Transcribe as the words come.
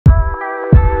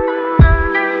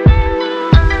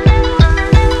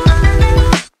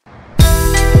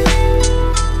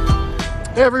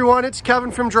Hey everyone, it's Kevin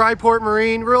from Dri-Port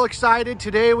Marine. Real excited.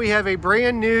 Today we have a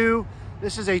brand new,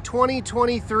 this is a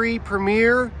 2023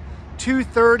 Premier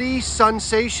 230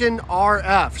 Sunsation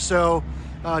RF. So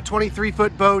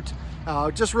 23-foot boat.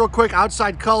 Just real quick,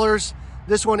 outside colors.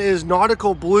 This one is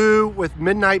nautical blue with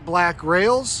midnight black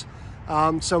rails.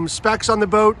 Some specs on the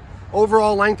boat.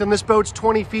 Overall length on this boat's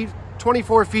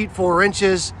 24 feet 4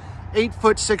 inches, 8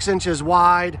 foot 6 inches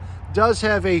wide. Does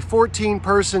have a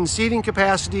 14-person seating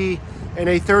capacity and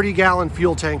a 30-gallon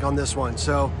fuel tank on this one.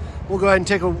 So we'll go ahead and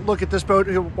take a look at this boat.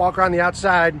 We'll walk around the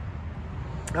outside.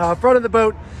 Front of the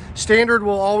boat, standard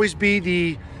will always be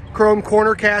the chrome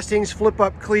corner castings,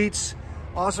 flip-up cleats.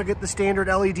 Also get the standard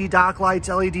LED dock lights,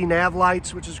 LED nav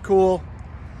lights, which is cool.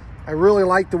 I really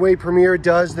like the way Premier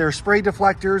does their spray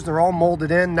deflectors. They're all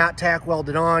molded in, not tack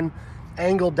welded on,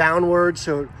 angled downward,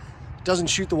 so it doesn't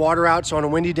shoot the water out. So on a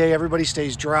windy day, everybody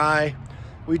stays dry.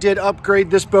 We did upgrade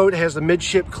this boat. It has the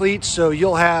midship cleats, so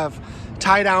you'll have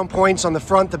tie-down points on the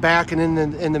front, the back, and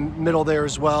in the middle there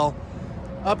as well.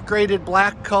 Upgraded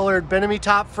black-colored Bimini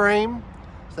top frame,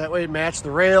 so that way it matched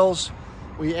the rails.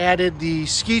 We added the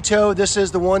ski tow. This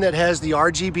is the one that has the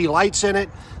RGB lights in it,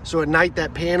 so at night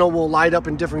that panel will light up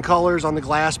in different colors on the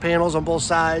glass panels on both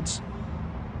sides.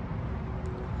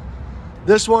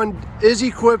 This one is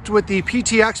equipped with the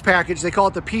PTX package. They call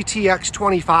it the PTX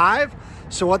 25.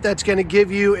 So what that's going to give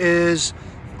you is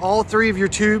all three of your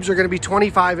tubes are going to be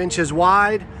 25 inches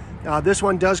wide. This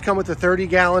one does come with a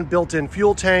 30-gallon built-in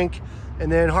fuel tank, and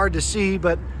then hard to see,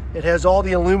 but it has all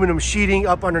the aluminum sheeting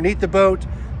up underneath the boat,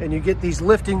 and you get these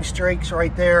lifting strakes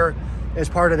right there as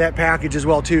part of that package as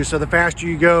well too. So the faster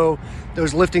you go,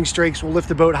 those lifting strakes will lift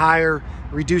the boat higher,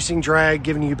 reducing drag,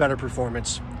 giving you better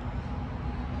performance.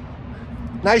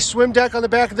 Nice swim deck on the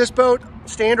back of this boat.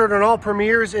 Standard on all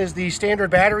Premiers is the standard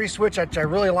battery switch, which I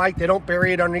really like. They don't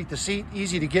bury it underneath the seat,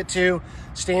 easy to get to.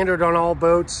 Standard on all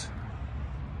boats.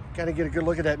 Got to get a good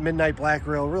look at that midnight black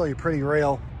rail, really a pretty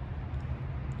rail.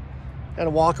 Got to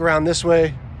walk around this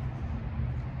way.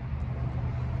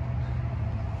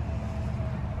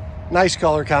 Nice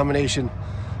color combination.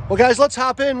 Well guys, let's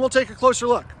hop in, we'll take a closer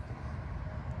look.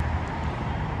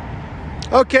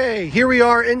 Okay, here we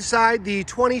are inside the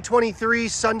 2023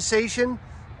 Sunsation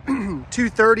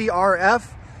 230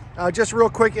 RF. Just real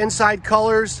quick, inside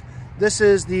colors. This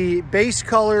is the base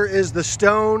color is the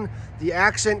stone. The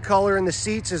accent color in the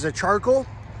seats is a charcoal.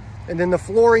 And then the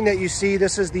flooring that you see,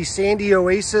 this is the Sandy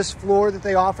Oasis floor that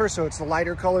they offer. So it's the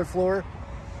lighter color floor.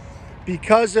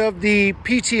 Because of the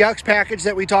PTX package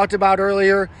that we talked about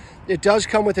earlier, it does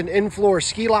come with an in-floor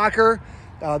ski locker.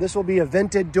 This will be a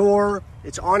vented door.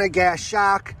 It's on a gas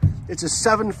shock. It's a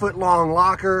 7-foot long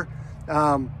locker.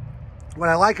 What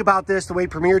I like about this, the way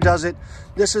Premier does it,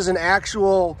 this is an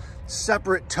actual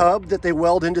separate tub that they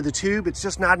weld into the tube. It's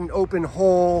just not an open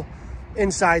hole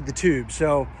inside the tube.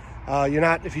 So you're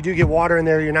not, if you do get water in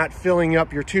there, you're not filling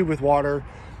up your tube with water.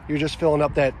 You're just filling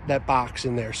up that box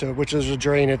in there. So, which is a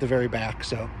drain at the very back.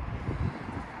 So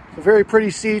very pretty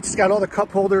seats. It's got all the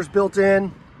cup holders built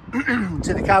in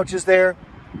to the couches there.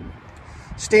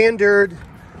 Standard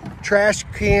trash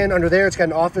can under there. It's got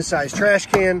an office size trash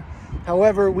can.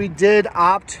 However, we did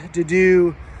opt to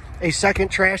do a second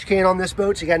trash can on this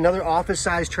boat. So you got another office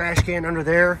size trash can under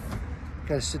there.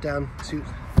 Gotta sit down,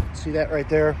 see that right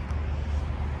there.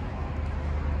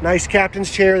 Nice captain's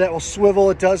chair that will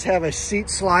swivel. It does have a seat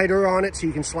slider on it, so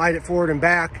you can slide it forward and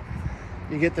back.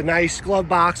 You get the nice glove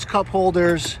box, cup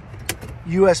holders,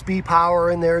 USB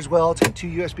power in there as well. It's got 2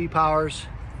 USB powers.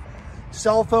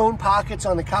 Cell phone pockets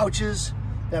on the couches.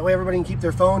 That way everybody can keep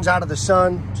their phones out of the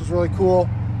sun, which is really cool.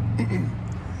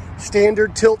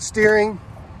 Standard tilt steering.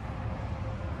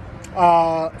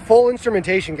 Full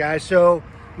instrumentation, guys. So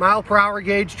mile per hour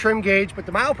gauge, trim gauge, but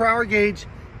the mile per hour gauge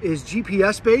is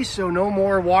GPS based, so no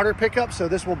more water pickup. So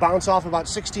this will bounce off about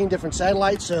 16 different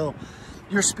satellites. So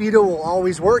your speedo will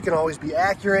always work and always be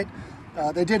accurate.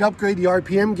 They did upgrade the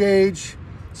RPM gauge.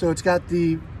 So it's got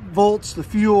the volts, the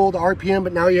fuel, the RPM,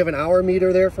 but now you have an hour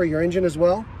meter there for your engine as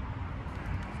well.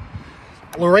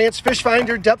 Lowrance fish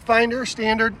finder, depth finder,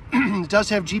 standard. It does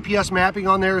have GPS mapping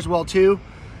on there as well too.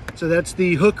 So that's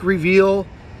the hook reveal.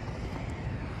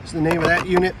 That's the name of that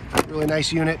unit. Really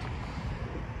nice unit.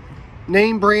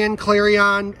 Name brand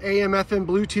Clarion AM FM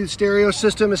Bluetooth stereo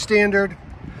system is standard.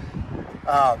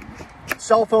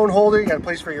 Cell phone holder, you got a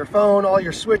place for your phone, all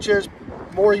your switches,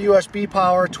 more USB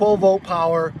power, 12-volt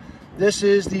power. This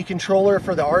is the controller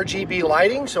for the RGB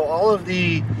lighting. So all of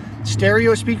the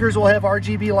stereo speakers will have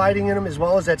RGB lighting in them, as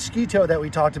well as that ski tow that we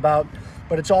talked about.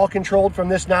 But it's all controlled from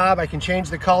this knob. I can change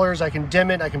the colors, I can dim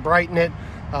it, I can brighten it.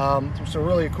 So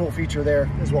really a cool feature there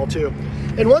as well too.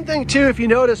 And one thing too, if you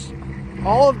notice,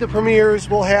 All of the Premiers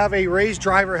will have a raised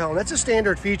driver helm. That's a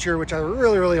standard feature, which I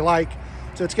really, really like.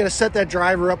 So it's going to set that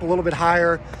driver up a little bit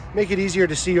higher, make it easier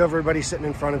to see everybody sitting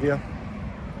in front of you.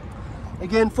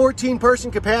 Again, 14-person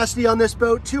capacity on this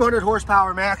boat, 200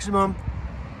 horsepower maximum,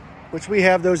 which we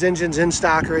have those engines in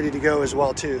stock ready to go as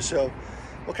well too. So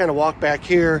we'll kind of walk back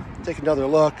here, take another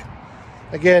look.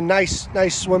 Again, nice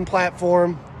swim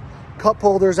platform. Cup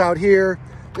holders out here.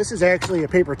 This is actually a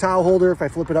paper towel holder if I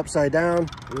flip it upside down.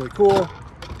 Really cool.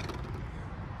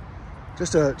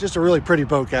 Just a really pretty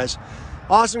boat, guys.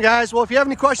 Awesome, guys. Well, if you have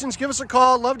any questions, give us a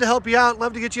call. Love to help you out.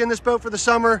 Love to get you in this boat for the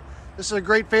summer. This is a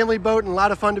great family boat and a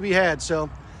lot of fun to be had. So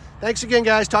thanks again,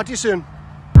 guys. Talk to you soon.